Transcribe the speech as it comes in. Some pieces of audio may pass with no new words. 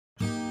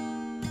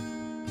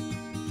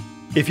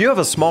If you have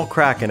a small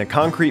crack in a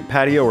concrete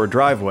patio or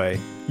driveway,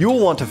 you will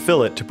want to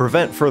fill it to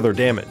prevent further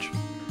damage.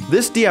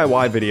 This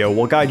DIY video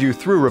will guide you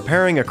through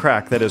repairing a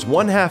crack that is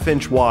 1/2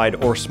 inch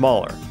wide or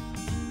smaller.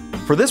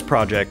 For this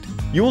project,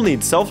 you will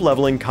need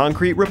self-leveling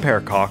concrete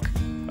repair caulk,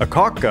 a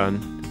caulk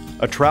gun,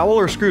 a trowel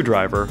or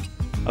screwdriver,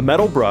 a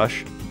metal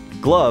brush,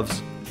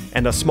 gloves,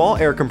 and a small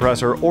air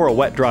compressor or a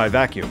wet-dry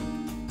vacuum.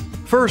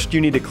 First,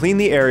 you need to clean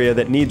the area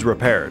that needs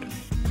repaired.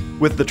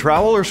 With the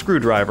trowel or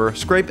screwdriver,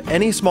 scrape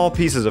any small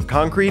pieces of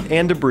concrete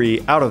and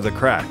debris out of the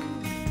crack.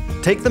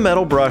 Take the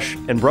metal brush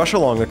and brush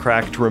along the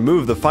crack to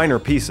remove the finer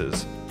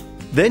pieces.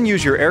 Then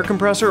use your air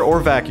compressor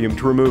or vacuum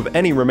to remove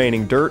any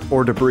remaining dirt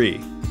or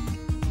debris.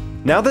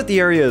 Now that the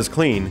area is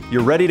clean,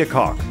 you're ready to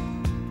caulk.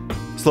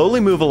 Slowly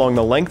move along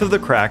the length of the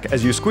crack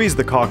as you squeeze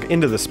the caulk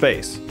into the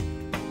space.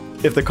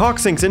 If the caulk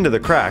sinks into the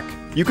crack,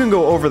 you can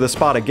go over the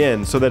spot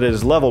again so that it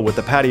is level with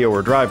the patio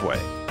or driveway.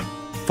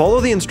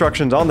 Follow the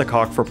instructions on the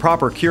caulk for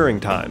proper curing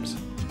times.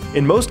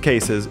 In most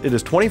cases, it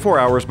is 24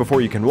 hours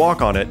before you can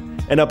walk on it,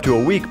 and up to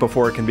a week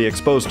before it can be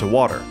exposed to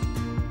water.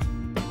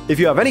 If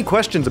you have any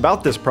questions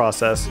about this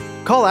process,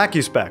 call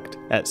AccuSpect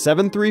at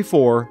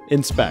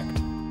 734-INSPECT.